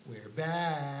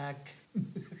back.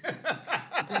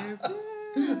 They're back.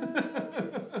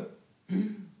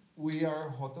 We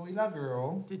are Hoto y la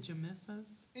Girl. Did you miss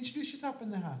us? Introduce yourself,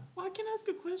 pendeja. Well, I can ask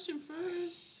a question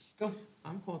first. Go.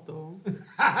 I'm Hoto.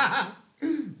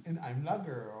 And I'm La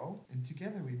Girl. And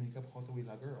together we make up Hoto y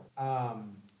la Girl.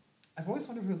 I've always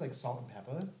wondered if it was like Salt and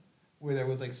Pepper, where there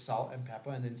was like Salt and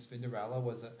Pepper and then Spinderella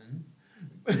was a N.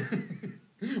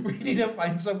 We need to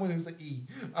find someone who's an E.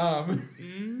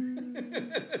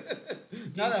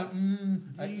 Not a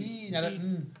E, not a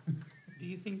N. Do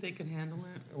you think they could handle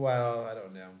it? Well, I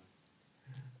don't know.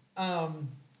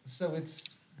 So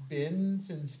it's been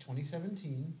since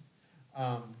 2017.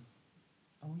 Oh,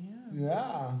 yeah.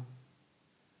 Yeah,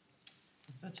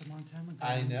 It's such a long time ago.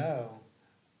 I know.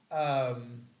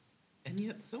 And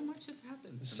yet so much has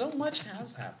happened. So much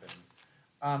has happened.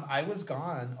 I was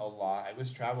gone a lot. I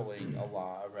was traveling a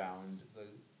lot around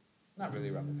not really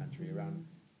around the country,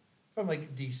 from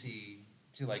like DC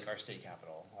to like our state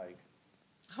capital. Like,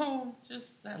 Oh,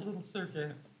 just that little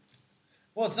circuit.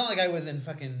 well, it's not like I was in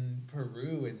fucking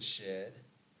Peru and shit.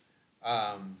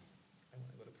 I want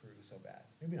to go to Peru so bad.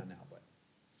 Maybe not now, but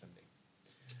someday.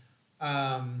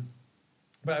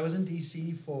 But I was in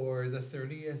DC for the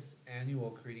 30th annual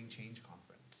Creating Change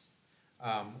conference,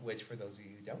 which, for those of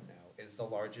you who don't know, is the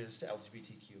largest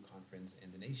LGBTQ conference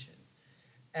in the nation.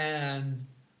 And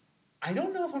I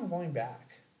don't know if I'm going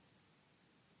back.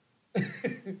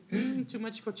 Too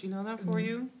much cochinada for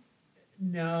you?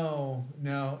 No,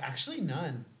 actually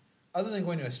none. Other than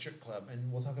going to a strip club, and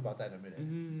we'll talk about that in a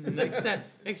minute.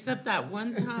 Except that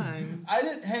one time.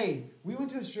 Hey, we went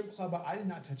to a strip club, but I did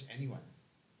not touch anyone.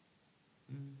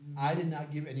 Mm-hmm. I did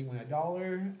not give anyone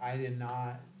 $1. I did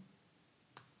not.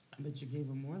 I bet you gave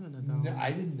him more than $1. No,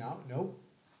 I did not. Nope.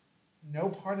 No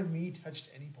part of me touched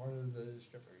any part of the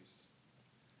strippers.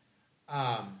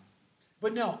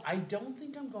 But no, I don't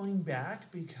think I'm going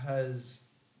back because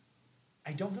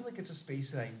I don't feel like it's a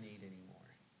space that I need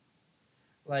anymore.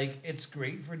 Like, it's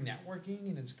great for networking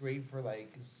and it's great for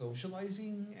like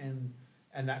socializing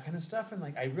and that kind of stuff, and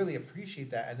like I really appreciate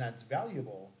that, and that's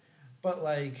valuable. But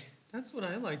like, That's what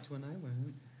I liked when I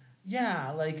went.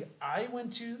 yeah, like I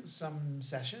went to some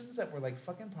sessions that were like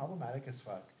fucking problematic as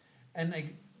fuck. And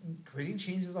like Creating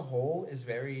Change as a whole is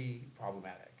very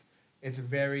problematic. It's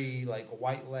very like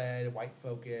white-led,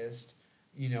 white-focused.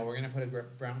 You know, we're going to put a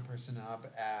brown person up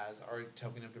as our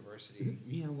token of diversity.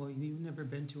 Yeah, well, you've never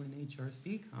been to an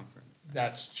HRC conference.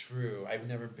 That's true. I've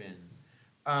never been.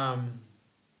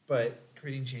 But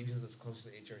Creating Change is as close to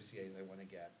the HRC as I want to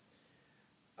get.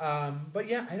 But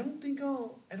yeah, I don't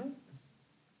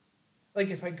like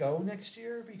if I go next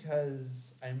year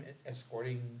because I'm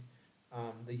escorting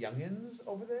the youngins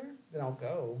over there, then I'll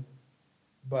go.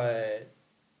 But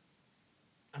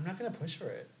I'm not going to push for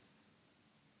it.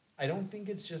 I don't think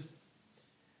it's just...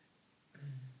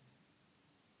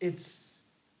 And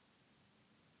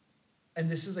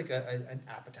this is like an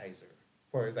appetizer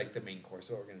for like the main course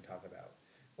of what we're going to talk about.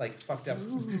 Like fucked up...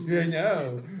 I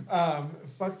know.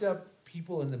 Fucked up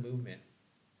people in the movement.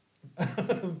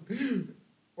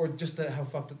 Or just how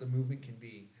fucked up the movement can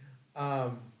be.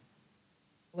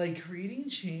 Like Creating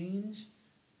Change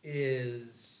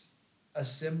is a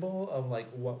symbol of like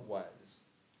what was.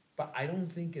 But I don't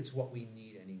think it's what we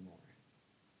need anymore.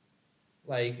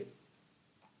 Like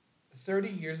 30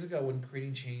 years ago when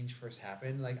Creating Change first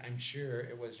happened, like I'm sure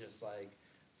it was just like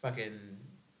fucking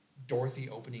Dorothy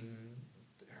opening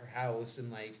her house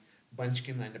and like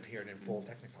Bunchkinland appeared in full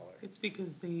Technicolor. It's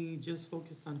because they just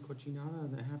focused on cochinada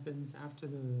that happens after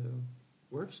the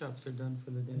workshops are done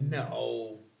for the day.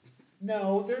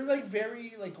 No, they're like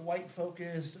very like white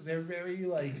focused. They're very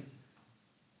like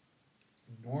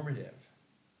normative.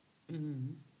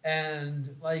 Mm-hmm.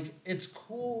 And like it's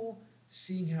cool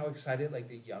seeing how excited like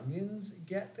the youngins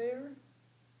get there.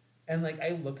 And like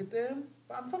I look at them,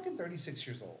 but I'm fucking 36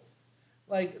 years old.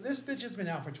 Like this bitch has been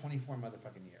out for 24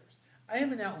 motherfucking years. I have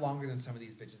been out longer than some of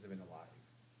these bitches have been alive.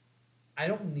 I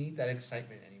don't need that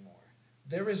excitement anymore.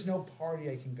 There is no party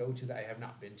I can go to that I have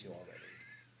not been to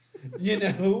already. You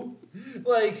know?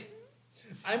 Like,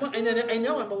 I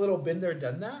know I'm a little been there,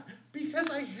 done that, because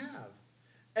I have.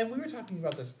 And we were talking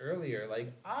about this earlier.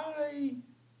 Like, I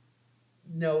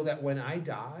know that when I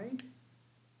die,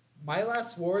 my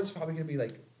last word's probably going to be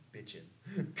like, bitchin'.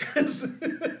 Because...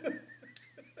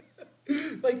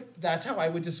 like, that's how I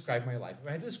would describe my life. If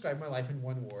I had to describe my life in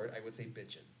one word, I would say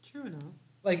bitchin'. True enough.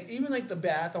 Like, even like the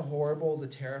bad, the horrible, the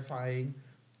terrifying,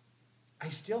 I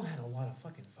still had a lot of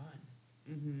fucking fun.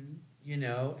 Mm-hmm. You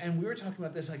know? And we were talking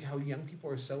about this, like, how young people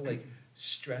are so, like,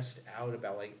 stressed out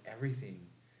about, like, everything.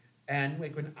 And,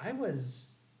 like, when I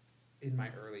was in my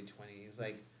early 20s,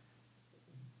 like,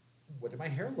 what did my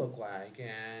hair look like,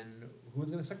 and who was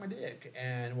gonna suck my dick,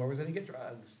 and where was I gonna get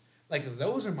drugs. Like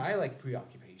those are my like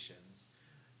preoccupations,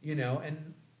 you know,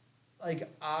 and like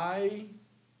I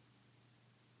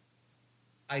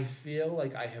feel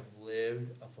like I have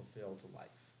lived a fulfilled life.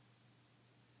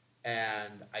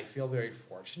 And I feel very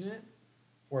fortunate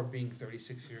for being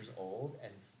 36 years old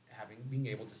and being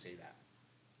able to say that.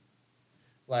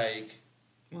 Like,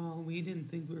 Well, we didn't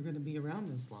think we were going to be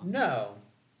around this long. no.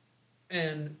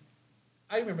 And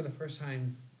I remember the first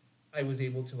time I was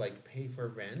able to like pay for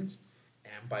rent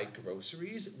and buy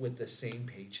groceries with the same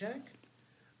paycheck.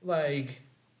 Like,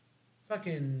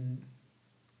 fucking,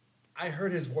 I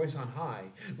heard his voice on high.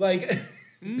 Like,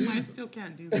 I still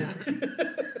can't do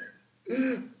that.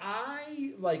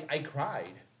 I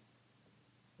cried.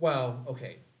 Well,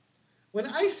 okay. When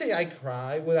I say I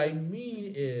cry, what I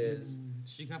mean is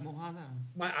She got mojada.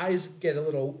 my eyes get a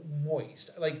little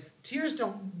moist. Like tears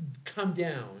don't come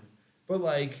down, but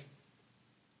like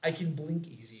I can blink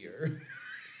easier.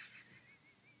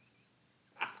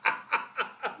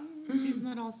 She's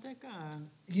not all sick.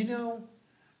 You know,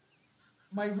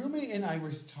 my roommate and I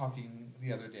were talking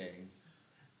the other day,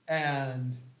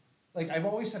 and like I've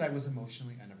always said I was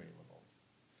emotionally unavailable,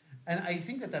 and I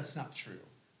think that that's not true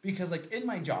because like in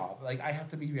my job, like I have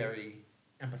to be very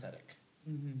empathetic.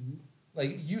 Mm-hmm.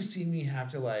 Like you've seen me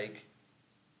have to like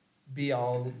be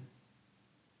all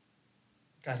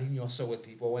cariñoso with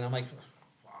people when I'm like,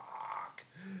 fuck,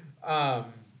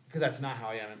 because that's not how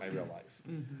I am in my real life.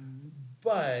 Mm-hmm.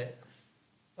 But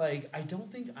like, I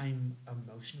don't think I'm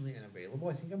emotionally unavailable.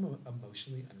 I think I'm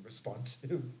emotionally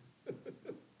unresponsive.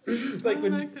 Like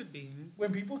Well, that could be.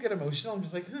 when people get emotional, I'm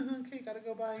just like, okay, gotta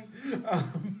go by.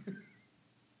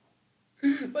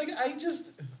 Like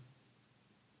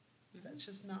that's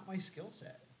just not my skill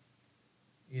set.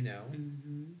 You know.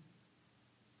 Mm-hmm.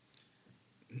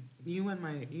 You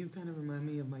kind of remind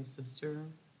me of my sister,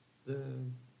 the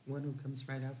one who comes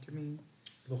right after me.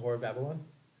 The Whore of Babylon.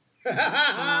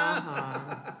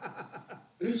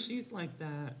 She's like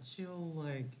that. She'll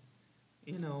like,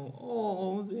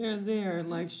 oh, they're there.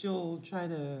 Like she'll try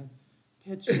to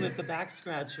pitch with the back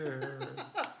scratcher,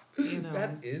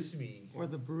 That is me. or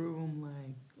the broom.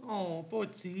 Like, oh,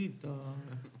 pochita.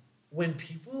 When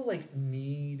people like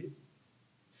need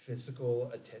physical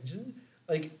attention,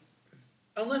 like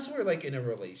unless we're like in a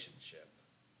relationship,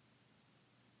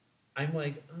 I'm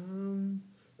like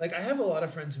I have a lot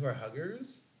of friends who are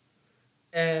huggers,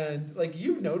 and like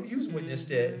you've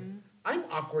witnessed it. I'm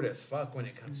awkward as fuck when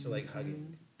it comes to like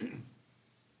hugging.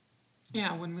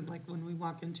 Yeah, when we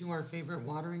walk into our favorite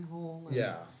watering hole. And,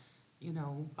 Yeah.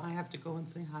 I have to go and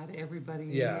say hi to everybody.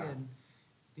 Yeah. And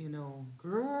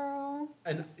girl.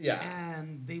 And yeah.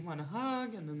 And they want to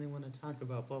hug, and then they want to talk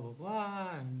about blah blah blah,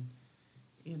 and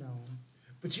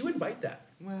But you invite that.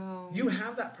 Well, You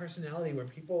have that personality where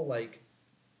people like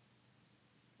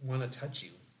want to touch you.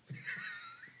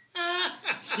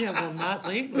 yeah, well, not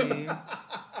lately.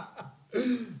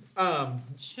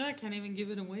 Shit, I can't even give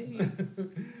it away.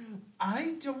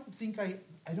 I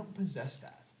don't possess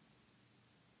that.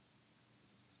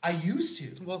 I used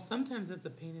to. Well, sometimes it's a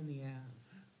pain in the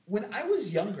ass. When I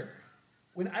was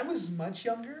much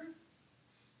younger,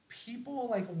 people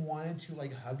like wanted to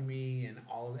like hug me and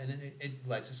it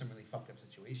led to some really fucked up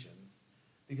situations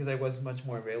because I was much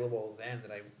more available then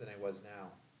than I was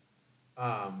now.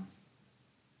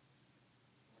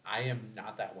 I am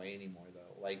not that way anymore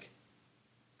though. Like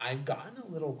I've gotten a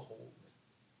little cold.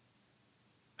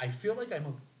 I feel like I'm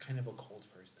a kind of a cold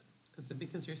person. Is it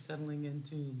because you're settling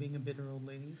into being a bitter old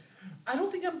lady? I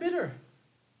don't think I'm bitter.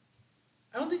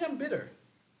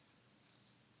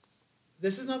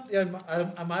 This is not the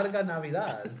amarga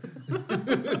Navidad.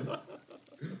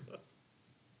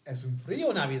 Es un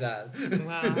frío Navidad.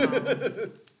 Wow.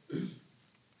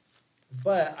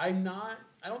 But I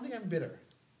don't think I'm bitter.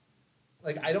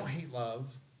 Like, I don't hate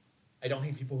love. I don't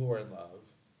hate people who are in love.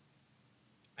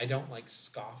 I don't, like,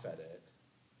 scoff at it.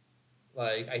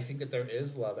 Like, I think that there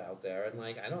is love out there. And,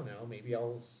 like, I don't know. Maybe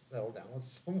I'll settle down with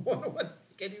someone. I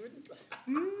can't even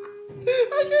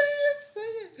say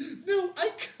it. No, I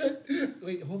could.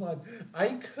 Wait, hold on. I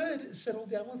could settle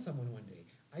down with someone one day.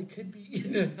 I could be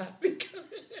in a happy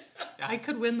I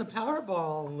could win the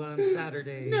Powerball on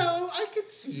Saturday. No, I could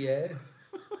see it.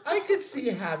 I could see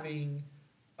having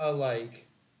a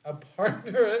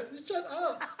partner. Shut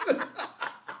up.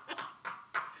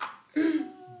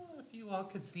 If you all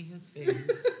could see his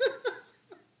face.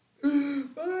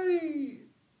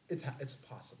 It's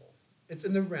possible. It's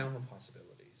in the realm of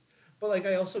possibilities. But like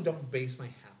I also don't base my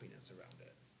happiness around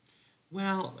it.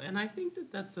 Well, and I think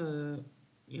that that's a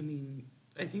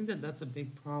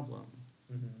big problem.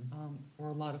 for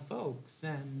a lot of folks.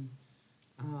 And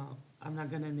I'm not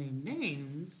going to name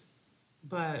names,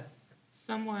 but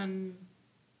someone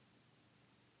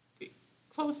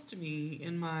close to me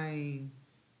in my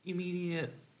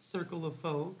immediate circle of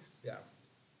folks Yeah.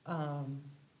 um,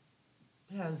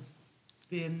 has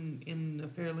been in a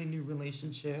fairly new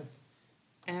relationship,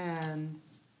 and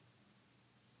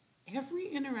every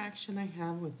interaction I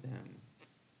have with them,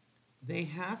 they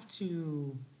have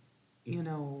to, you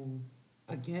know,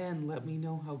 again, let me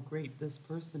know how great this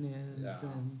person is. Yeah.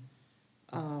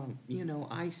 And, you know,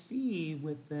 I see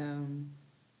with them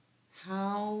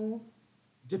how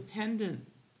dependent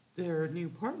their new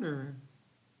partner,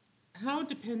 how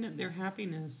dependent their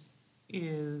happiness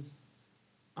is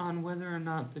on whether or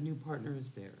not the new partner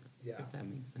is there, Yeah. if that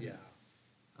makes sense.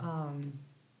 Yeah.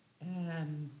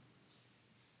 And,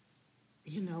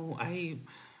 you know,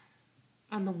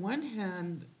 on the one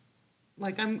hand,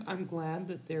 like I'm glad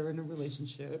that they're in a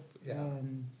relationship, Yeah.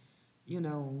 and you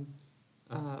know,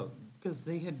 because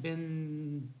they had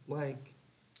been like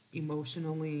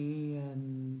emotionally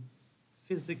and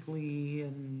physically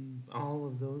and all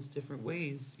of those different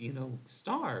ways, you know,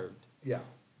 starved Yeah.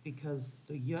 because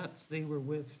the yuts they were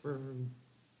with for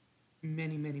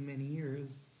many, many, many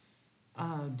years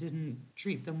didn't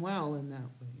treat them well in that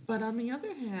way. But on the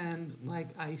other hand, like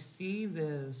I see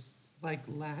this like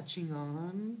latching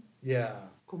on Yeah.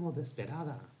 como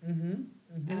desesperada. Mm-hmm.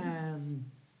 Mm-hmm.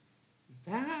 And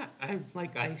that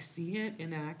I see it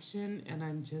in action and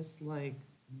I'm just like,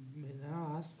 me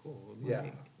da asco. Yeah.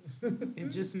 Like it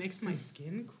just makes my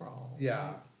skin crawl.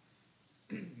 Yeah.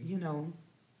 Like, you know,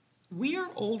 we are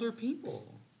older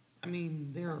people. I mean,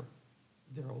 they're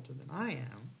older than I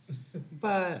am.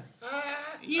 But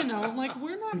you know, like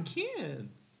we're not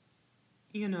kids.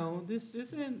 You know, this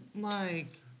isn't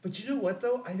like. But you know what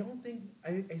though? I don't think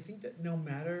I think that no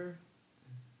matter,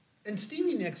 and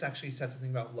Stevie Nicks actually said something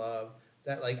about love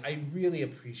that like I really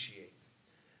appreciate.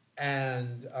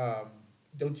 And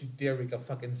don't you dare make a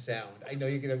fucking sound. I know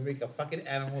you're gonna make a fucking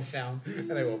animal sound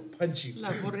and I will punch you. La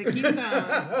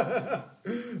borreguita.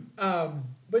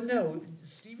 But no,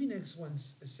 Stevie Nicks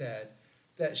once said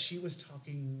that she was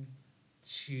talking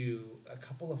to a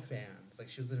couple of fans, like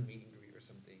she was in a meet and greet or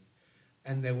something,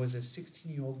 and there was a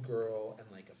 16-year-old girl and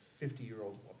like a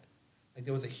 50-year-old woman. Like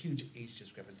there was a huge age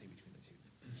discrepancy between the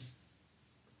two.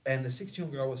 And the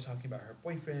 16-year-old girl was talking about her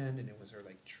boyfriend, and it was her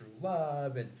like true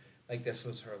love, and like this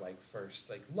was her like first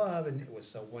like love, and it was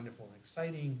so wonderful and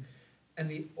exciting. And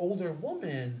the older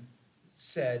woman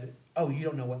said, "Oh, you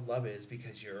don't know what love is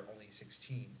because you're only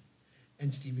 16."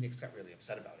 And Stevie Nicks got really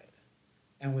upset about it,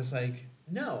 and was like,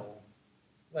 "No,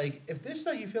 like if this is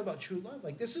how you feel about true love,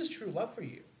 like this is true love for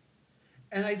you."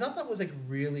 And I thought that was like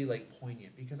really like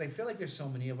poignant because I feel like there's so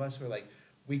many of us who are like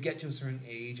we get to a certain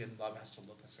age and love has to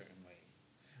look a certain way.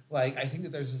 Like I think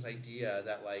that there's this idea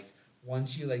that like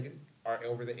once you like are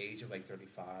over the age of like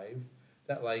 35,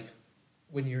 that like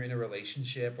when you're in a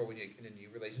relationship or when you're in a new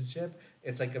relationship,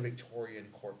 it's like a Victorian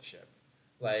courtship.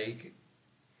 Like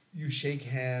you shake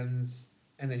hands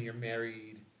and then you're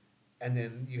married and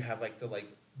then you have like the like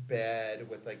bed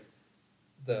with like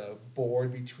the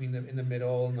board between them in the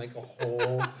middle and like a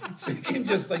hole so you can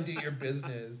just like do your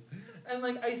business. And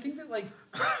like I think that like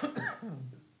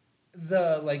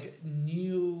the like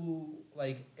new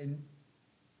like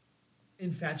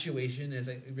infatuation is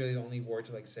like really the only word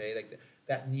to like say like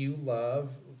that new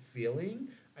love feeling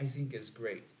I think is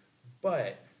great.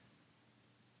 But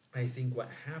I think what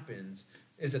happens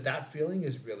is that feeling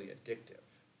is really addictive.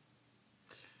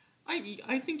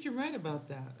 I think you're right about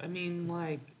that. I mean,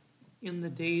 like in the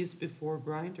days before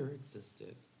Grindr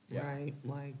existed, Yeah. right?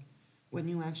 Like when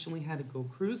you actually had to go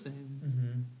cruising,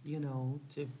 Mm-hmm. you know,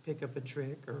 to pick up a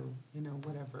trick or you know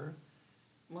whatever,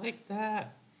 like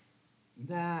that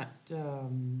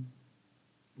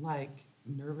like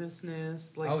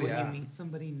nervousness, like Oh, when yeah. you meet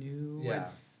somebody new,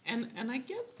 Yeah. and I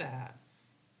get that,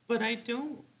 but I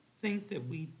don't think that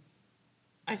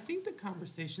I think the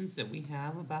conversations that we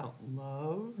have about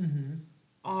love Mm-hmm.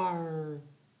 are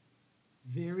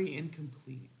very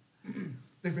incomplete.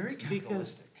 They're very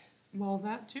capitalistic. Well,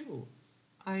 that too.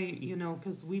 You know,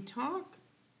 because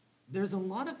there's a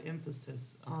lot of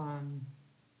emphasis on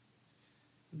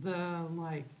the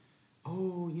like,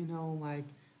 oh, you know, like,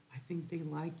 I think they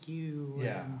like you.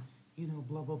 Yeah. And, you know,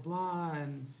 blah, blah, blah.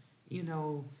 And, you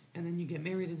know, and then you get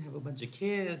married and have a bunch of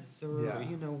kids or, Yeah.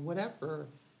 you know, whatever.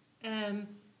 And,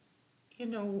 you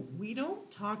know, we don't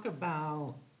talk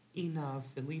about enough,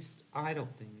 at least I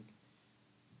don't think,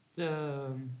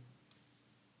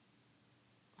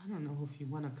 I don't know if you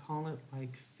want to call it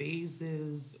like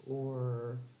phases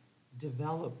or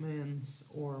developments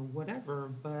or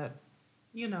whatever, but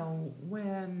you know,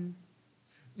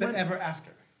 The when ever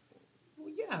after. well,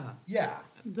 yeah, Yeah.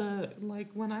 the like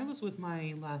when I was with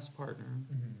my last partner,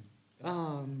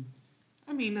 um,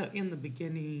 I mean, in the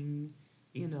beginning,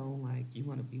 you know, like you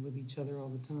want to be with each other all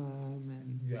the time,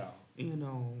 and Yeah. you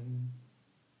know,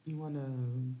 you want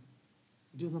to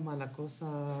do the mala cosa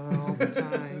all the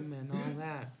time and all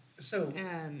that, So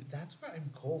and that's where I'm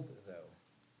cold though.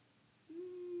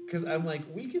 Because I'm like,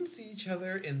 we can see each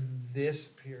other in this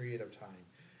period of time.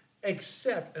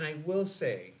 Except, and I will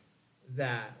say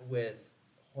that with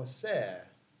Jose,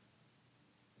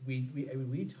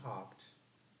 we talked,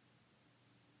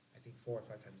 I think 4 or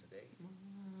 5 times a day.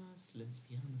 Más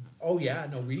lesbiana. Oh yeah,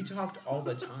 no, we talked all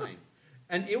the time,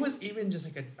 and it was even just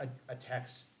like a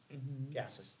text. Mhm. ¿Qué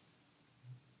haces?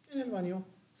 En el baño.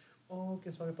 Oh,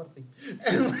 qué suave para ti.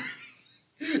 And like,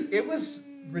 it was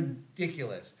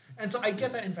ridiculous, and so I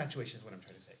get that infatuation is what I'm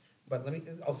trying to say. But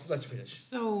let's finish.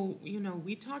 So, you know,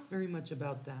 we talk very much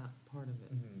about that part of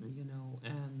it, Mhm. you know,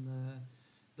 and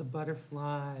the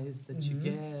butterflies that you Mhm.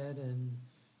 get, and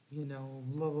you know,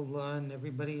 blah blah blah, and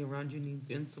everybody around you needs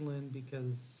insulin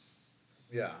because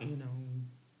Yeah. you know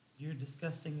you're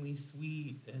disgustingly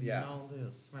sweet and Yeah. all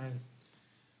this, right?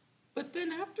 But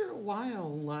then after a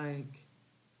while, like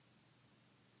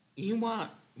you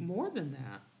want more than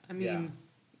that. I Yeah. mean,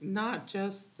 not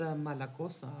just the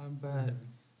malacosa, but Mhm.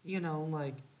 you know,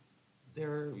 like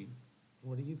there,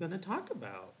 what are you going to talk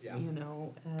about? Yeah. You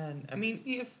know, and I mean,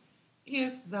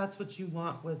 if that's what you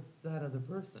want with that other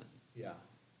person, Yeah.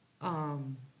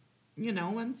 um, you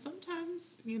know, and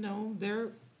sometimes, you know,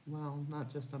 well, not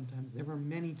just sometimes, there were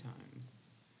many times,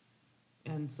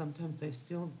 and sometimes I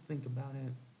still think about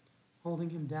it, holding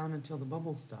him down until the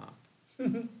bubbles stop.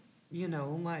 You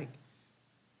know, like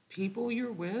people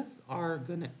you're with are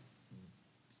gonna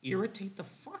irritate the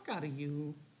fuck out of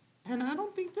you, and I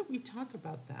don't think that we talk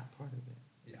about that part of it.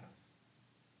 Yeah.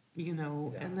 You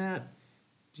know, Yeah. and that,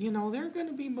 you know, there are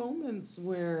gonna be moments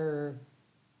where,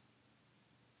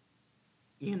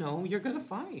 you know, you're gonna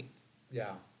fight.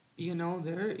 Yeah. You know,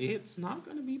 it's not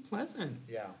gonna be pleasant.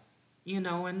 Yeah. You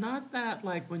know, and not that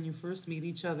like when you first meet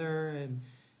each other and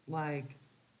like,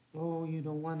 oh, you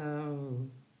don't want to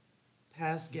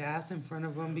pass gas in front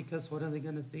of them because what are they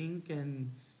going to think?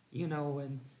 And, you know,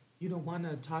 and you don't want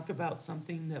to talk about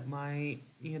something that might,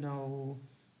 you know,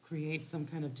 create some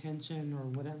kind of tension or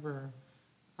whatever.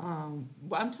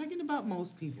 But I'm talking about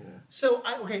most people. So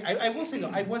I will say though,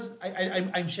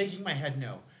 I'm shaking my head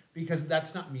no, because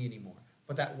that's not me anymore.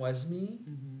 But that was me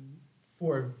Hmm.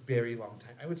 for a very long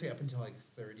time. I would say up until like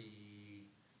 30.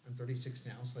 I'm 36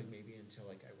 now, so like maybe until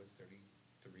like I was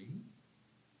 33.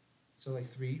 So like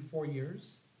 3, 4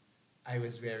 years, I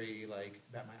was very like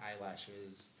bat my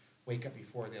eyelashes, wake up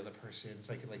before the other person,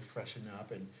 so I could like freshen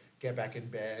up and get back in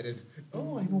bed and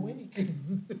oh, I'm awake.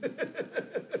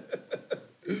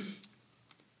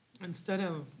 Instead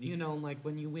of, you know, like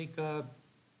when you wake up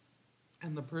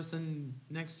and the person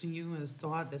next to you is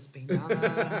toda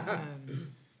despeinada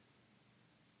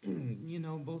and, you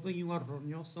know, both of you are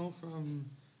roñoso from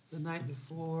the night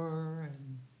before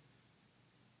and,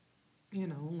 you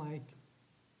know, like,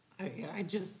 I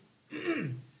just,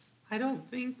 I don't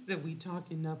think that we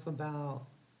talk enough about,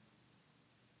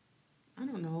 I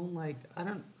don't know, like, I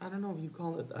don't know if you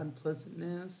call it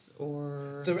unpleasantness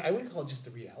or, I would call it just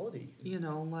the reality. you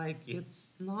know, like,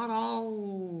 it's not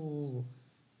all,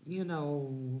 you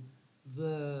know,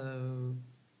 the,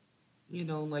 you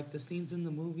know, like the scenes in the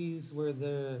movies where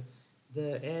the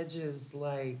edge is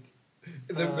like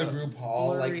The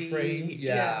RuPaul like blurry. frame,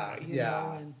 yeah, You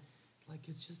know, and like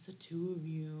it's just the two of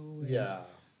you. And, yeah,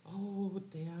 oh,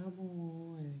 te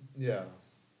amo. And yeah.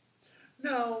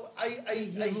 No, te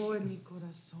llevo en mi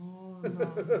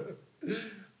corazón.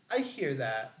 I hear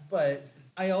that, but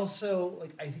I also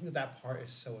like I think that part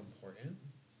is so important.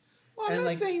 Well, I'm And, not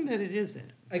like- saying that it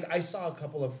isn't. Like I saw a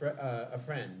couple of a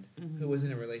friend Mhm. who was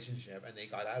in a relationship and they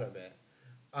got out of it,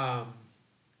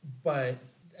 but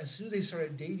as soon as they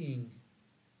started dating,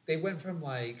 they went from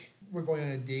like we're going on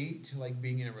a date to like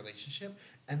being in a relationship,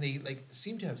 and they like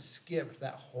seem to have skipped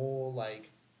that whole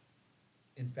like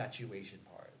infatuation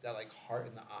part, that like heart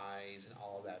in the eyes and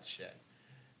all of that shit.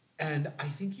 And I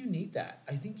think you need that.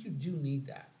 I think you do need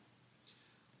that.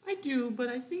 I do, but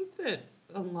I think that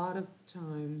a lot of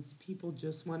times people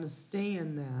just want to stay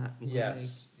in that.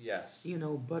 Yes. Yes. You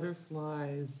know,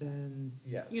 butterflies and,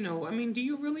 Yes. you know, I mean, do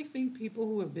you really think people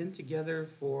who have been together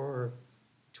for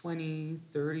 20,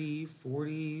 30,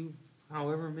 40,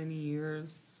 however many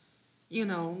years, you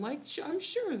know, like, I'm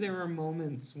sure there are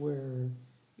moments where,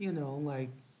 you know, like,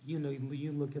 you know,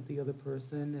 you look at the other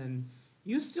person and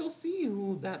you still see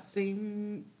who that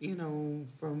same,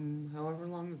 from however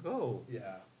long ago.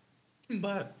 Yeah.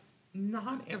 But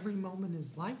not every moment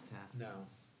is like that. No.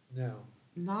 No.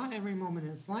 Not every moment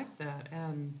is like that.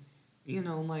 And,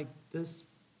 like this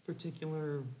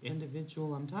particular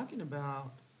individual I'm talking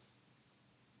about,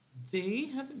 they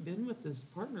haven't been with this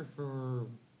partner for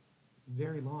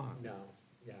very long. No.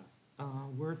 Yeah.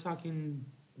 We're talking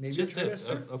Maybe just a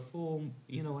trimester. a full,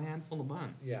 handful of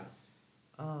months. Yeah.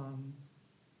 Um,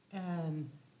 and,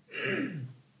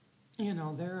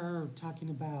 they're talking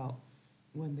about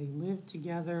when they lived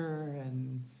together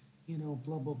and,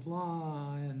 blah, blah,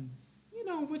 blah. And,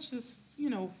 which is,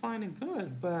 fine and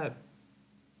good. But,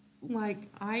 like,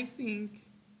 I think,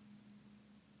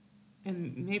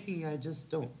 and maybe I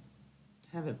just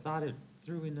haven't thought it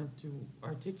through enough to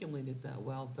articulate it that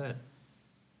well, but,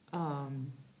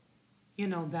 um,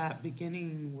 that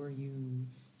beginning where you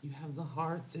have the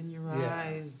hearts in your Yeah.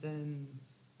 eyes and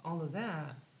all of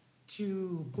that,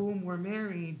 to boom, we're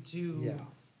married, to, Yeah.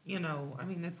 I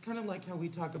mean, it's kind of like how we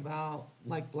talk about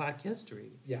like Black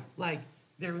history. Yeah. Like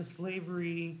there was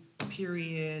slavery,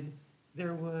 period.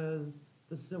 There was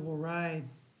the civil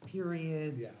rights,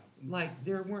 period. Yeah. Like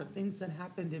there weren't things that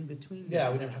happened in between. Yeah.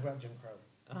 that. We never talk about Jim Crow.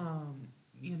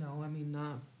 I mean,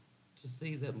 not to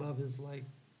say that love is like,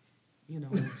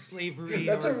 slavery.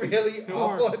 That's a really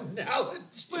awful analogy.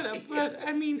 But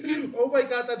I mean, oh my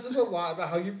God, that says a lot about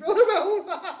how you feel about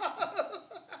love.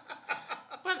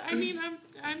 but I mean,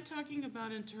 I'm talking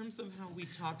about in terms of how we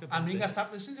talk about. Amiga,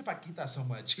 stop listening to Paquita so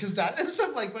much, because that is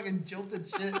some like fucking jilted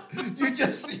shit you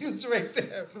just used right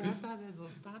there. Rata de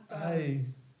dos patas. Ay.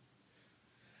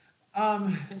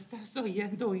 Estás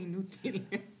oyendo inútil.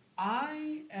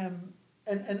 I am,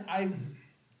 and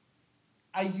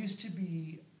I used to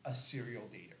be a serial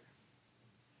dater.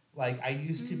 Like I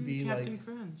used to be Captain like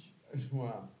Crunch.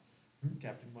 wow,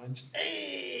 Captain Munch.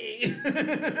 Hey.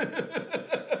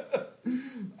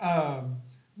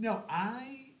 No,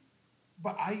 I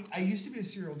used to be a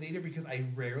serial dater because I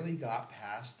rarely got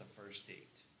past the first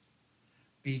date.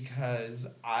 Because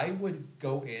I would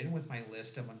go in with my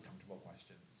list of uncomfortable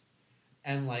questions.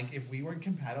 And like if we weren't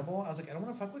compatible, I was like, I don't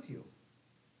want to fuck with you.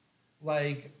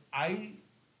 Like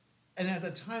and at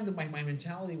the time my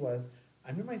mentality was,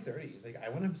 I'm in my 30s, like I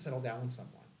want to settle down with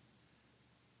someone.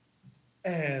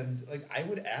 And like I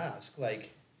would ask,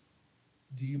 like,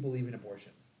 do you believe in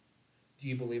abortion? Do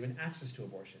you believe in access to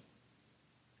abortion?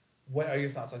 What are your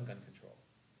thoughts on gun control?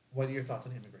 What are your thoughts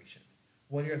on immigration?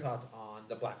 What are your thoughts on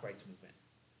the Black rights movement?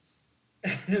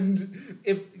 And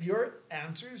if your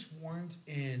answers weren't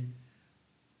in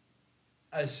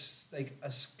a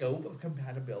scope of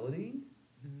compatibility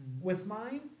with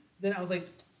mine, then I was like,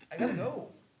 I gotta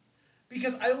go.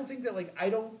 Because I don't think that, like, I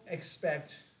don't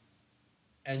expect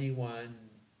anyone,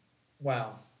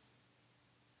 well,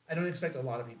 I don't expect a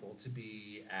lot of people to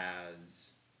be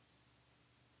as,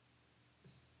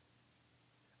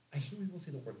 I hear people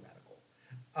say the word radical,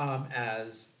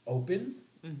 as open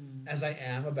as I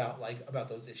am about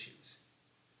those issues.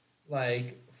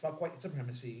 Like, fuck white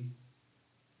supremacy.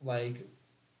 Like,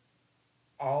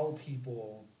 all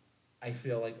people, I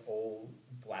feel like owe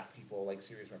Black people, like,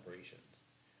 serious reparations.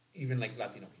 Even, like,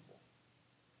 Latino people.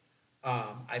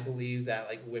 I believe that,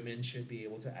 like, women should be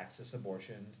able to access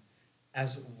abortions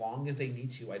as long as they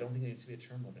need to. I don't think there needs to be a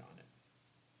term limit on it.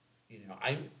 You know,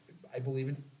 I believe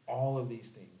in all of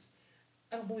these things.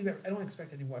 I don't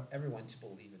expect everyone to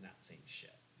believe in that same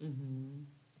shit.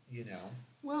 You know?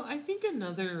 Well, I think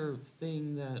another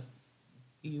thing that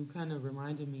you kind of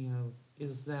reminded me of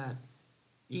is that,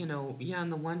 on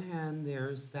the one hand,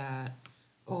 there's that,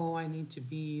 oh, I need to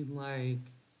be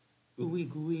like ooey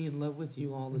gooey in love with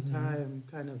you all the time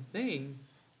kind of thing.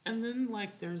 And then,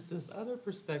 like, there's this other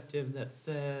perspective that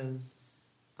says,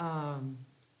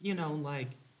 like,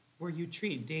 where you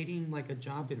treat dating like a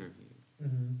job interview.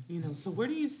 So where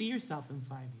do you see yourself in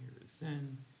 5 years?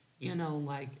 And,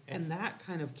 like, and that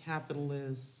kind of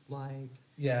capitalist, like,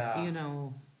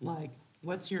 like,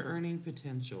 what's your earning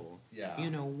potential? Yeah.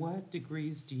 What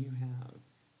degrees do you have?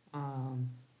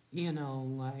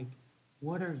 Like,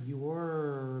 what are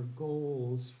your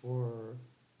goals for,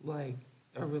 like,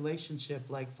 a relationship,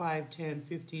 like 5, 10,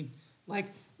 15, like,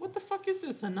 what the fuck is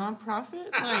this, a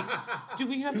nonprofit? Like, do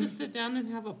we have to sit down and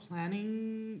have a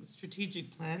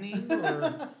strategic planning,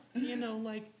 or,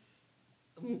 like,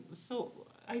 so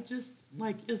I just,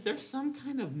 like, is there some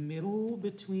kind of middle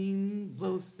between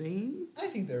those things? I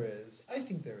think there is.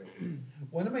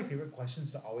 One of my favorite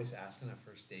questions to always ask on a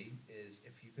first date is,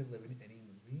 if you could live in any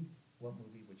movie, what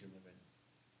movie would you live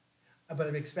in? But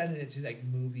I've expanded it to, like,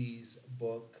 movies,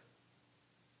 book,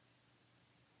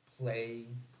 play.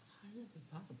 I never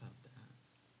thought about that.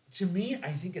 to me, I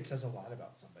think it says a lot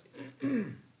about somebody.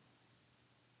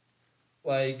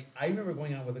 Like, I remember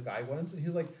going out with a guy once, and he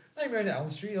was like, "I'm married to Elm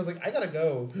Street." I was like, "I gotta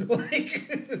go. Like,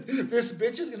 this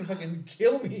bitch is gonna fucking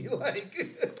kill me." Like,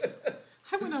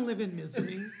 I want to live in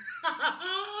misery.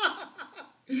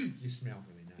 you smell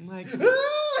really Like, nice.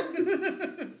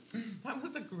 that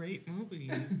was a great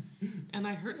movie. And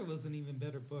I heard it was an even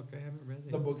better book. I haven't read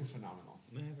it. The book is phenomenal.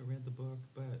 I haven't read the book,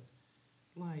 but,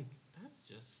 like, that's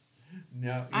just... No,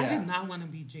 yeah. I did not want to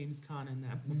be James Caan in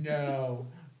that movie. No.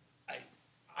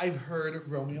 I've heard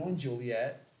Romeo and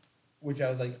Juliet, which I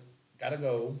was like, gotta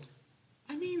go.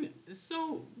 I mean,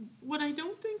 so what I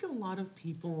don't think a lot of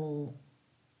people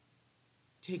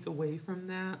take away from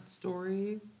that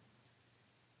story,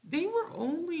 they were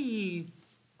only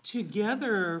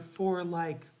together for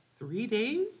like 3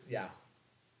 days. Yeah.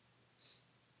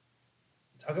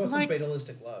 Talk about Like- some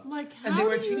fatalistic love. Like, And how they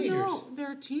were do you teenagers. know?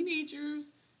 They're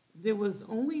teenagers. There was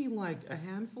only like a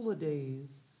handful of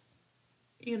days.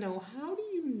 You know, how do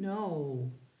you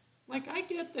know? Like, I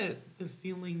get that the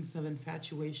feelings of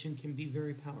infatuation can be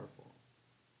very powerful.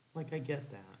 Like, I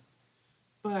get that.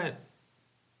 But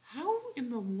how in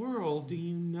the world do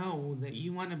you know that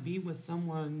you want to be with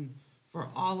someone for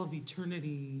all of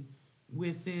eternity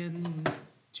within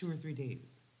 2 or 3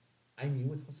 days? I knew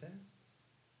with Jose.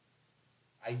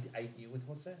 I knew with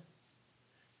Jose.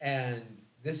 And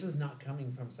this is not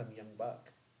coming from some young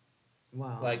buck.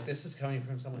 Wow. Like, this is coming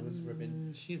from someone who's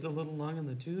been... She's a little long in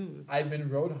the tooth. I've been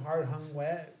rode hard, hung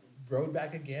wet, rode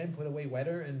back again, put away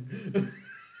wetter, and...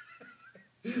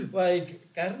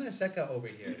 like, carne seca over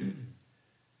here.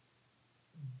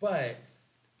 But...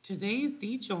 Today's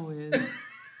dicho is...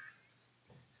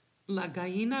 La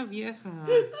gallina vieja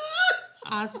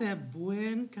hace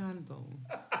buen caldo.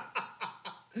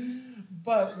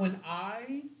 But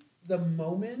the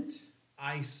moment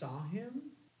I saw him,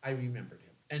 I remembered him.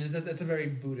 And that's a very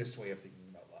Buddhist way of thinking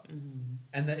about love. Mm-hmm.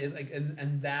 And that is like,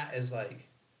 and that is like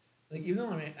even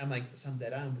though I'm like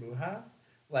santera and bruja,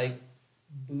 like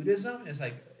Buddhism is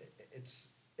like, it's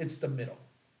the middle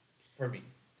for me.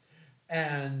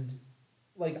 And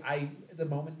like the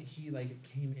moment he like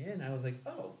came in, I was like,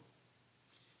 oh.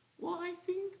 Well, I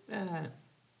think that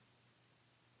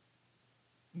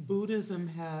Buddhism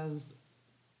has,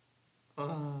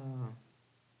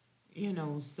 you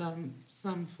know,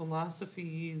 some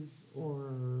philosophies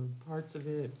or parts of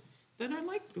it that are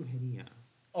like brujeria.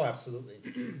 Oh, absolutely.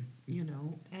 You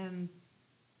know, and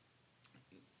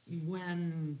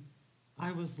when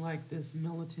I was like this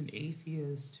militant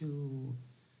atheist who,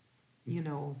 you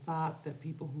know, thought that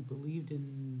people who believed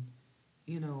in,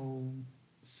 you know,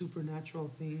 supernatural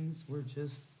things were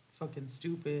just fucking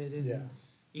stupid and Yeah.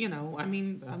 you know, I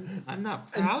mean, I'm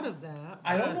not proud of that.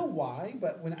 I don't but- know why,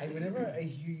 but whenever I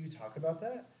hear you talk about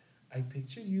that, I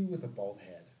picture you with a bald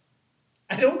head.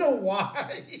 I don't know why.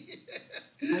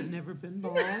 I've never been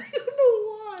bald. I don't know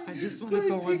why. I just wanna but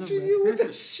go on the I picture you with record.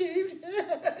 a shaved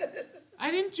head.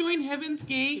 I didn't join Heaven's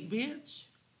Gate, bitch.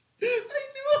 I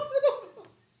don't know.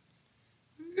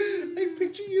 I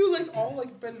picture you like all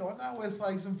like pelona with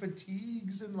like some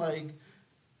fatigues and like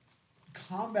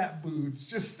combat boots,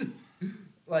 just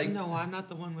like No, I'm not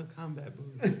the one with combat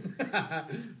boots.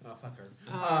 oh fuck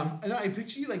her. And I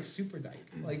picture you like super dyke,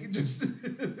 like just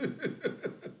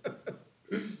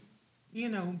You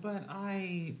know, but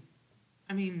I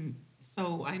mean,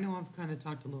 so I know I've kind of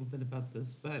talked a little bit about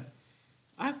this, but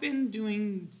I've been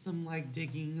doing some like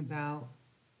digging about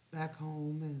back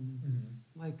home and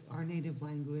like our native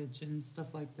language and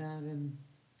stuff like that, and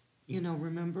you know,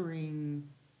 remembering,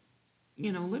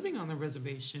 you know, living on the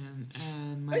reservation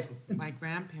and my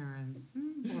grandparents,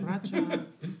 borracha,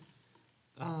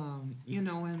 you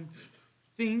know, and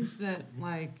things that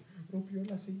like. rompió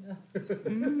la silla.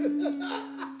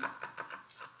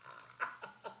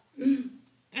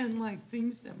 And like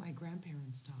things that my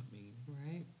grandparents taught me,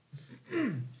 right?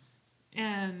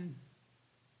 And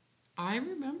I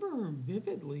remember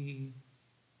vividly,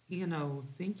 you know,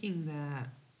 thinking that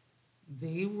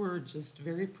they were just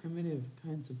very primitive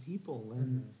kinds of people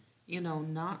and, you know,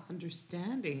 not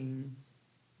understanding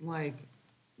like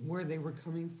where they were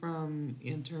coming from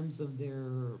in terms of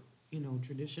their, you know,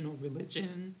 traditional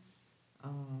religion,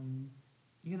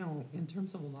 you know, in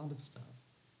terms of a lot of stuff.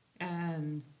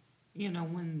 And, you know,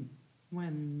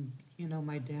 when, you know,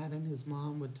 my dad and his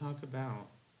mom would talk about,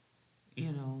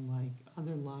 you know, like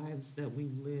other lives that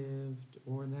we've lived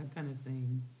or that kind of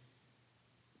thing,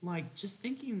 like just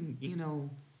thinking, you know,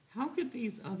 how could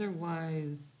these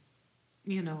otherwise,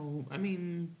 you know, I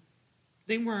mean,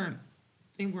 they weren't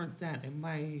that. And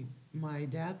my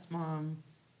dad's mom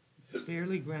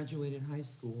barely graduated high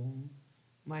school.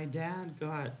 my dad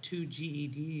got 2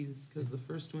 GEDs because the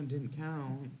first one didn't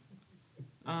count.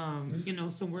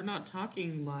 So we're not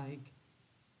talking like,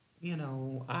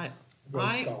 Road I,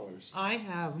 scholars.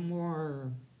 I'm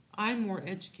more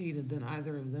educated than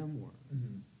either of them were.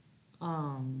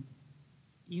 Um,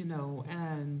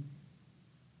 and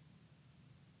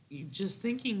just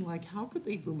thinking like, how could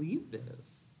they believe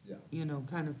this? Yeah.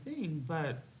 Kind of thing.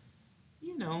 But,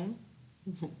 you know,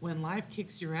 when life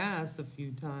kicks your ass a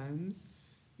few times,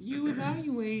 you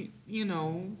evaluate,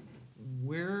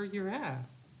 where you're at.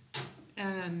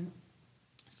 And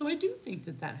so I do think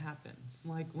that that happens.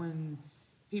 Like when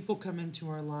people come into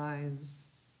our lives,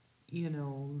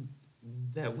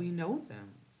 that we know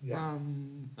them Yeah.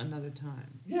 from another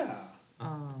time. Yeah.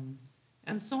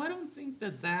 And so I don't think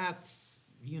that that's,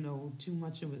 too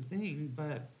much of a thing.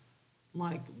 But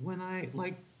like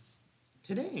like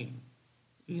today,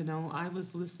 I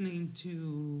was listening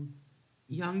to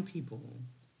young people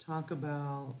talk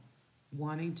about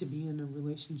wanting to be in a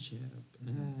relationship.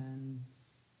 And,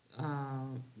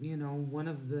 one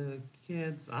of the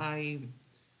kids, I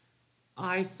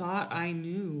thought I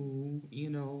knew,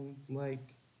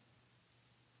 like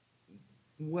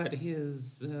what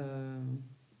his,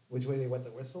 Which way they wet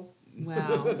the whistle?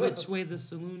 which way the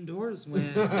saloon doors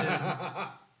went,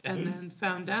 and then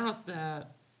found out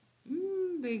that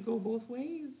they go both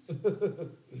ways.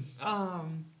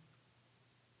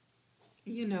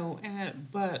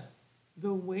 But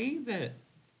the way that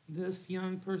this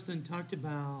young person talked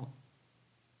about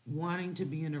wanting to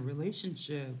be in a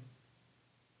relationship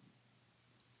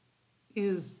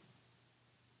is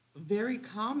very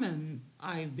common,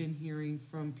 I've been hearing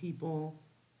from people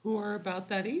who are about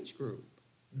that age group.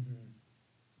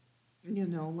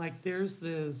 Like there's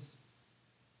this,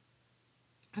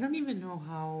 I don't even know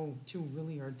how to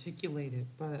really articulate it,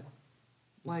 but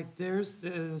like there's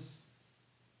this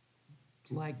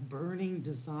like burning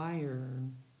desire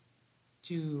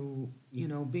to,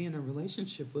 be in a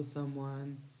relationship with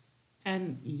someone,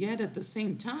 and yet at the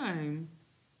same time,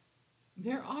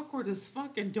 they're awkward as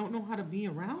fuck and don't know how to be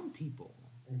around people.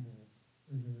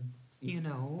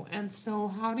 And so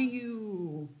how do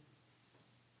you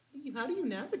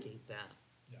navigate that?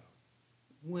 Yeah.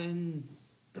 When,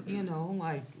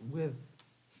 like with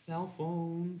cell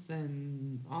phones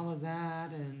and all of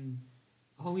that, and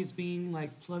always being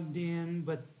like plugged in,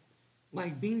 but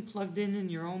like being plugged in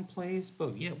your own place,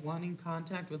 but yet wanting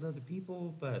contact with other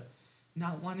people, but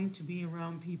not wanting to be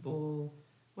around people.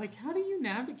 Like, how do you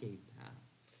navigate that?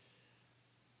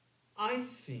 I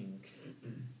think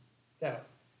that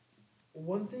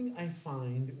one thing I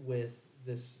find with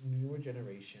this newer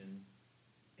generation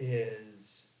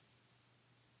is,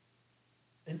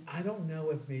 and I don't know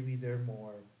if maybe they're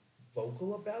more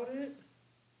vocal about it,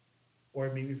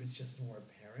 or maybe if it's just more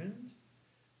apparent,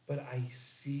 but I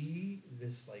see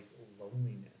this like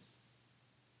loneliness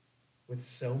with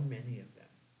so many of them.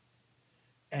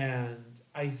 And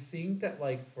I think that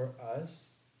like for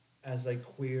us as like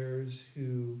queers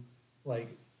who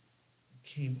like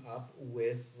came up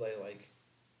with like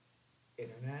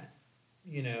internet,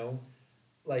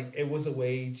 like it was a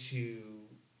way to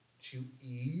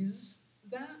ease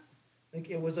that. Like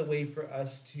it was a way for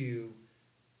us to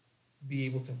be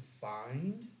able to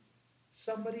find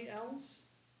somebody else.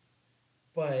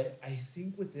 But I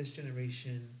think with this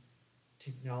generation,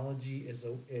 technology is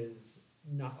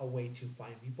not a way to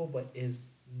find people, but is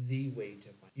the way to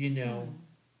find.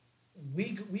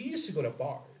 We used to go to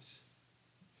bars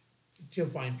to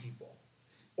find people,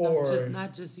 or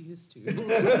not just used to.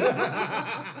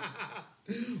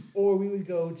 or we would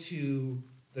go to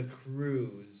the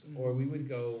cruise, or we would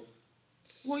go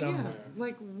somewhere. Well, yeah,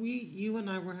 like you and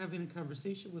I were having a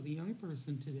conversation with a young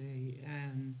person today,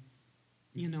 and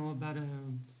about a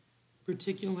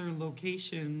particular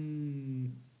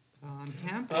location on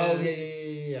campus. Oh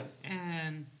yeah.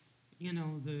 And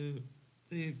the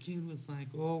kid was like,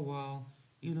 "Oh well,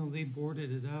 they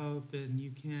boarded it up, and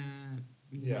you can't,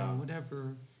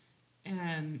 whatever."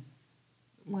 And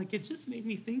like it just made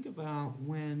me think about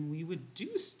when we would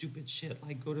do stupid shit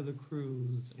like go to the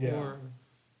cruise, or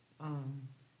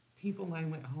people I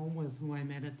went home with who I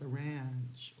met at the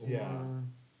ranch, or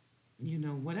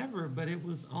whatever. But it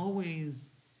was always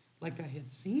like I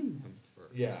had seen them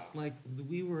first. Yeah. Like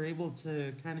we were able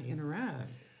to kind of interact.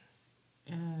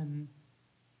 And,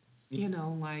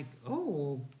 like,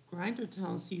 oh, Grindr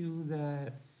tells you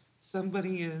that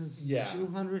somebody is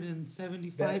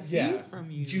 275 feet from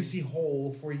you. Juicy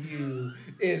hole for you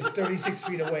is 36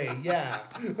 feet away. Yeah.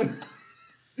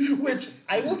 Which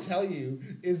I will tell you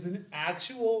is an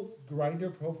actual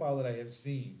Grindr profile that I have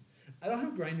seen. I don't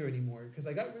have Grindr anymore because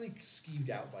I got really skeeved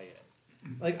out by it.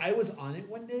 Like I was on it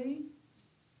one day,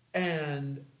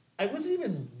 and I wasn't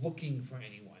even looking for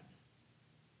anyone.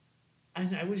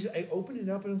 And I opened it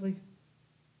up and I was like,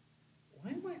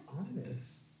 why am I on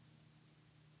this?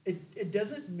 It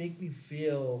doesn't make me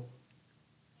feel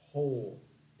whole.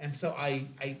 And so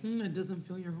It doesn't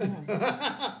fill your hole.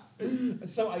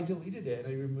 so I deleted it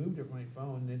and I removed it from my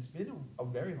phone. It's been a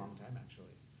very long time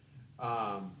actually.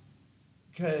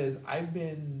 Because I've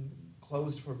been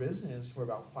closed for business for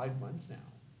about 5 months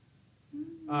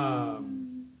now.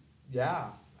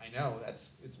 Yeah, I know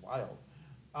it's wild.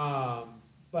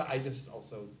 But I'm just not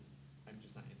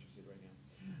interested right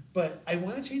now. But I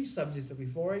want to change subjects. But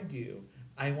before I do,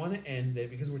 I want to end it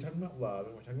because we're talking about love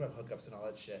and we're talking about hookups and all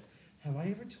that shit. Have I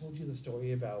ever told you the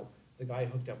story about the guy I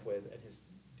hooked up with and his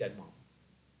dead mom?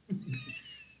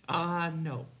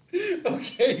 No.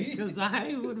 Okay. Because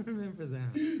I would remember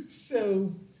that.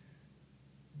 So,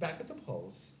 back at the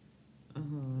Pulse,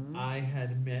 Uh-huh. I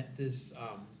had met this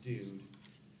dude,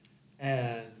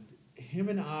 and him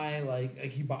and I like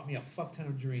he bought me a fuck ton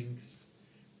of drinks,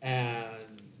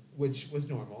 and which was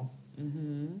normal.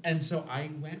 Mm-hmm. And so I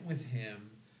went with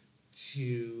him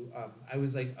to. I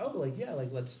was like, oh, like yeah, like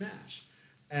let's smash,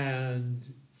 and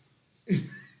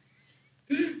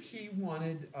he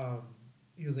wanted.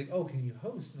 He was like, oh, can you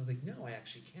host? And I was like, no, I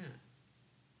actually can't.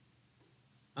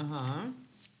 Uh-huh.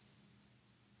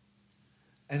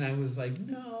 And I was like,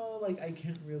 no, like I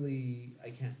can't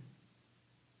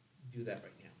do that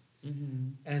right now. Mm-hmm.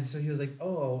 And so he was like,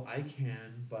 oh, I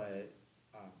can, but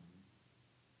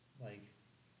like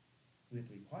we have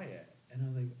to be quiet. And I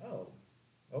was like, oh,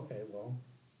 okay, well,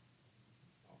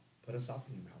 I'll put a sock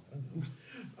in your mouth. I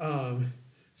don't know.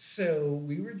 So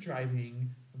we were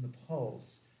driving from the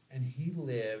Pulse, and he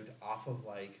lived off of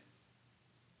like,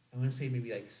 I want to say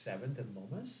maybe like 7th and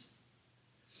Lomas.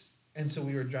 And so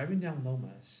we were driving down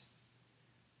Lomas,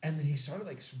 and then he started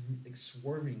like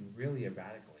swerving really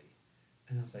erratically.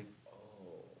 And I was like,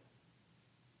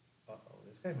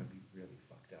 this guy might be really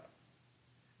fucked up.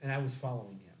 And I was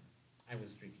following him. I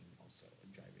was drinking also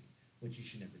and driving, which you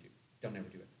should never do. Don't ever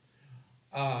do it.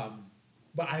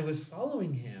 But I was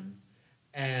following him,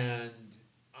 and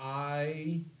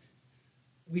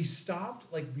we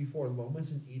stopped like before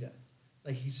Lomas and Edith.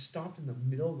 Like he stopped in the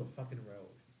middle of the fucking road.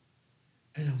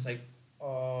 And I was like,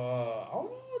 I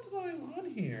don't know what's going on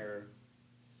here.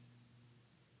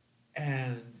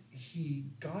 And he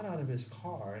got out of his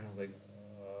car, and I was like,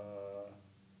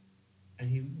 and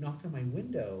he knocked on my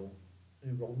window,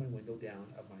 and rolled my window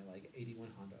down of my like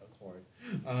 81 Honda Accord.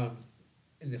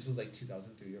 And this was like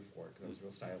 2003 or 4 because I was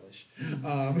real stylish.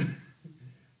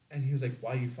 And he was like,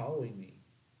 why are you following me?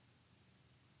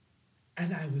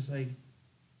 And I was like,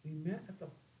 we met at the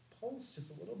Pulse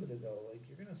just a little bit ago. Like,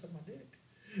 you're going to suck my dick.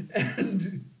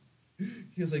 And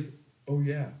he was like, oh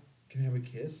yeah, can I have a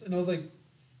kiss? And I was like,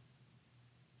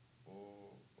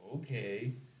 oh,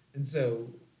 okay. And so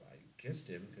I kissed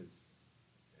him because,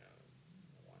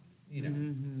 you know.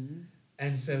 Mm-hmm.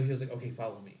 And so he was like, okay,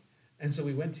 follow me. And so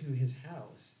we went to his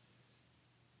house,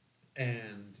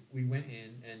 and we went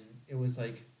in, and it was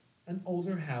like an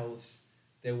older house.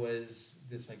 There was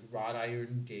this like wrought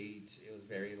iron gate. It was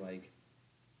very like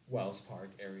Wells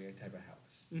Park area type of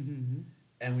house. Mm-hmm.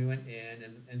 And we went in,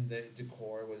 and the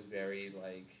decor was very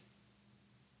like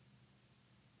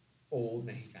old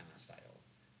Mexicana style,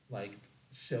 like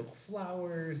silk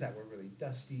flowers that were really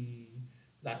dusty,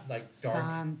 that like dark,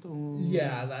 Santos,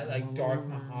 that like dark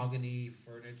mahogany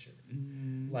furniture,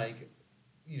 like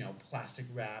plastic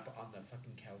wrap on the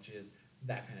fucking couches,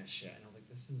 that kind of shit. And I was like,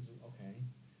 this is okay.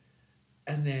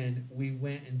 And then we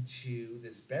went into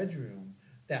this bedroom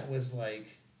that was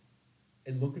like,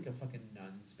 it looked like a fucking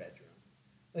nun's bedroom.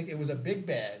 Like it was a big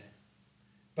bed,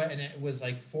 and it was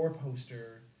like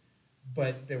 4-poster,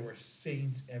 but there were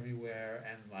saints everywhere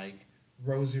and like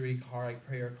rosary like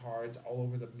prayer cards all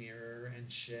over the mirror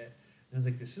and shit. And I was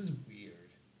like, this is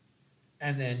weird.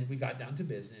 And then we got down to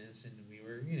business, and we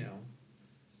were,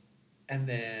 and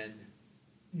then,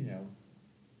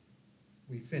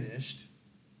 we finished.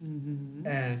 Mm-hmm.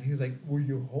 And he was like, will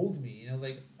you hold me? And I was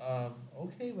like,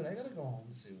 okay, but I gotta go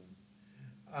home soon.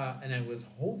 And I was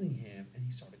holding him, and he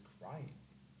started crying.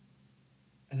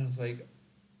 And I was like,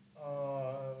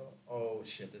 oh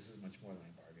shit, this is much more than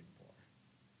I bargained for.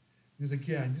 He was like,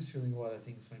 yeah, I'm just feeling a lot of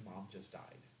things. My mom just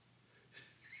died.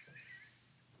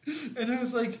 And I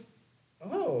was like,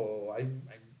 oh, I'm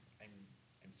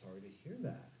sorry to hear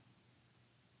that.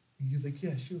 And he was like,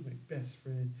 yeah, she was my best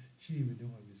friend. She didn't even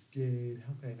know I was gay.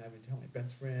 How could I not even tell my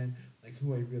best friend like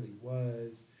who I really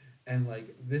was? And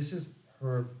like, this is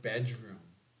her bedroom.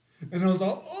 And I was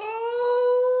all,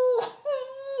 oh.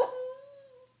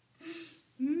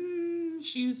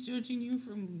 she was judging you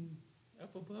from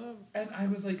up above. And I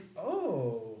was like,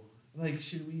 oh, like,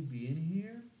 should we be in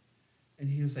here? And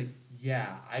he was like,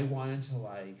 yeah, I wanted to,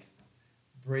 like,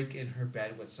 break in her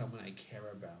bed with someone I care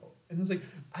about. And I was like,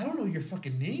 I don't know your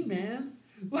fucking name, man.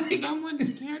 Like, Someone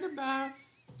he cared about.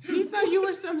 He thought you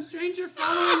were some stranger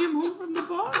following him home from the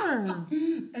bar.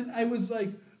 and I was like,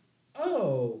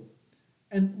 oh.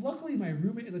 And luckily, my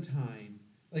roommate at the time,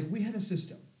 like, we had a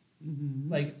system.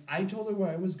 Mm-hmm. Like, I told her where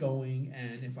I was going,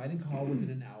 and if I didn't call within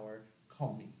an hour,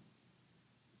 call me.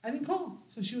 I didn't call,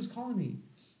 so she was calling me.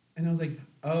 And I was like,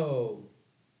 oh,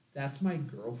 that's my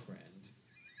girlfriend.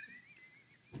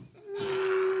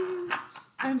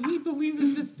 And he believed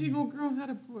that this big old girl had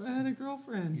a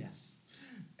girlfriend. Yes.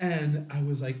 And I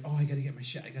was like, oh, I gotta get my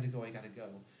shit. I gotta go.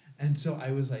 And so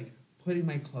I was like putting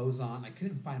my clothes on. I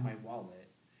couldn't find my wallet.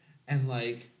 And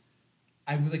like,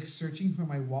 I was like searching for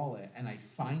my wallet and I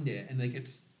find it and like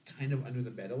it's kind of under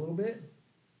the bed a little bit.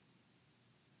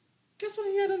 Guess what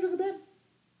he had under the bed?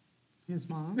 His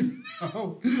mom?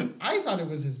 No, I thought it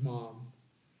was his mom.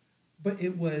 But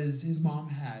it was, his mom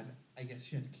had, I guess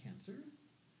she had cancer.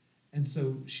 And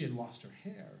so she had lost her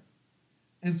hair.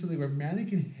 And so they were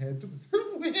mannequin heads with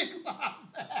her wigs on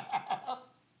them.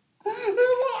 They were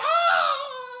like, ah!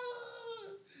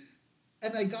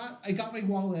 And I got my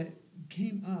wallet,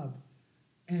 came up,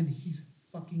 and he's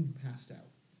fucking passed out.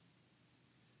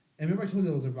 And remember I told you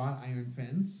there was a wrought iron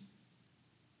fence?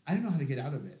 I didn't know how to get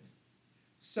out of it.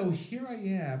 So here I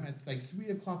am at like 3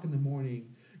 o'clock in the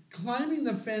morning, climbing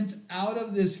the fence out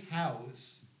of this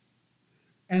house.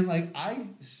 And like I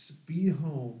speed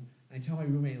home and I tell my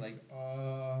roommate, like,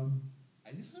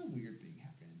 I just had a weird thing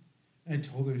happen. And I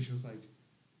told her and she was like,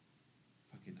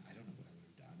 fucking, I don't know what I would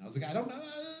have done. I was like, I don't know.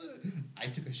 I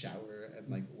took a shower and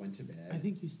like went to bed. I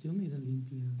think you still need a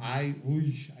limpia. I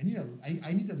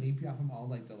need to limpia from all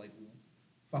like the like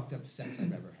fucked up sex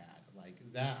I've ever had. Like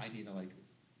that I need to like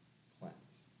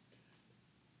cleanse.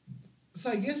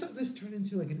 So I guess this turned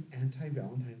into like an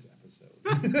anti-Valentine's episode.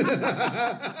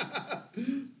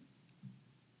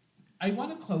 I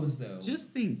want to close though.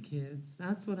 Just think, kids.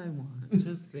 That's what I want.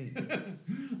 Just think.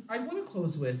 I want to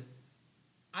close with,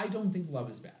 I don't think love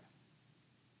is bad.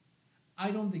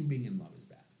 I don't think being in love is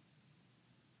bad.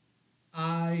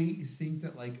 I think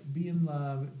that like be in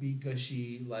love, be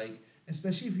gushy, like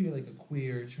especially if you're like a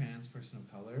queer trans person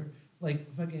of color,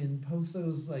 like fucking post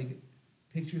those like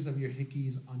pictures of your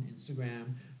hickeys on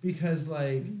Instagram because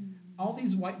like all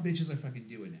these white bitches are fucking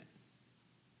doing it.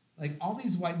 Like all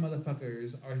these white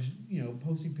motherfuckers are, you know,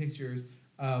 posting pictures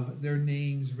of their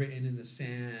names written in the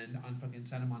sand on fucking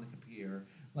Santa Monica Pier.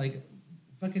 Like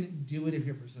fucking do it if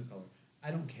you're a person of color.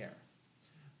 I don't care.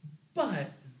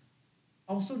 But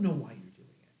also know why you're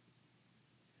doing it.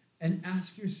 And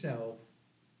ask yourself,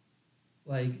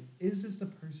 like, is this the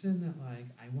person that like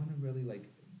I want to really like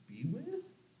be with?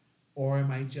 Or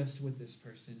am I just with this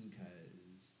person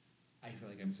because I feel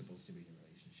like I'm supposed to be in a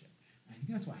relationship? And I think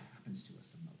that's what happens to us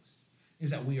the most, is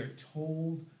that we are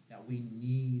told that we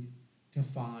need to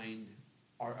find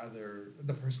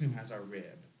the person who has our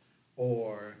rib,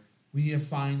 or we need to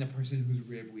find the person whose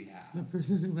rib we have. The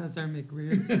person who has our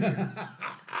McRib.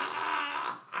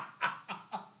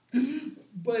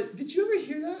 But did you ever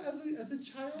hear that as a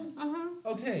child?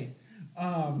 Uh-huh. Okay.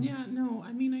 Yeah, no,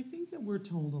 I mean, I think that we're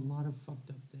told a lot of fucked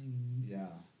up things. Yeah.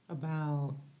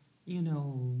 About, you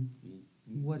know,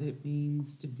 what it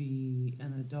means to be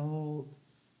an adult,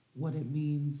 what it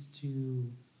means to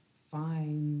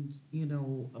find, you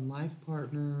know, a life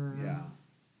partner. Yeah.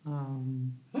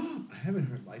 I haven't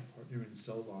heard life partner in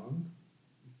so long.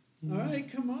 Yeah. All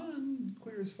right, come on,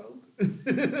 queer as folk.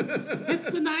 It's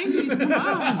the 90s, come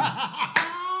on.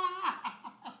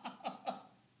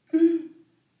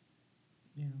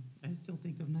 Yeah, I still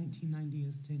think of 1990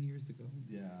 as 10 years ago.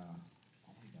 Yeah.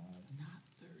 Oh my God. Not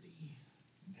 30.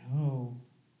 No.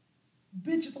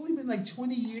 Bitch, it's only been like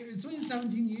 20 years. It's only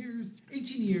 17 years,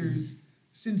 18 years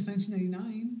since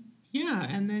 1999. Yeah,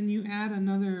 and then you add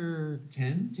another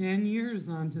 10? 10 years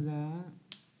onto that.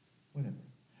 Whatever.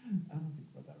 I don't think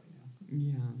about that right now.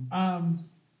 Yeah.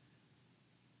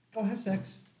 Go have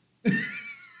sex.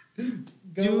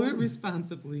 Do it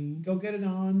responsibly. Go get it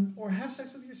on, or have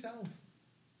sex with yourself.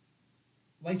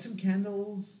 Light some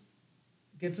candles.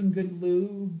 Get some good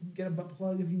lube. Get a butt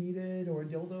plug if you need it, or a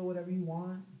dildo, whatever you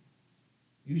want.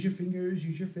 Use your fingers.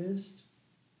 Use your fist.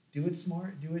 Do it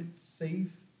smart. Do it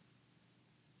safe.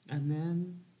 And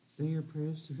then say your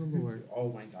prayers to the Lord.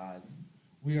 Oh my God.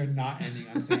 We are not ending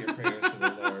on say your prayers to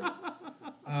the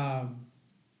Lord.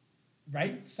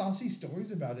 Write saucy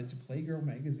stories about it to Playgirl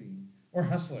magazine or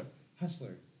Hustler.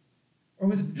 Or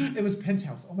was it was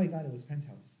Penthouse. Oh my God, it was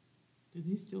Penthouse. Do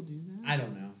they still do that? I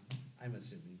don't know. I'm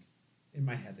assuming. In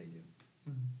my head, they do.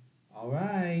 Mhm. All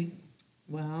right.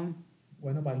 Well,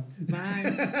 Bueno, bye.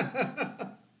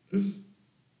 bye.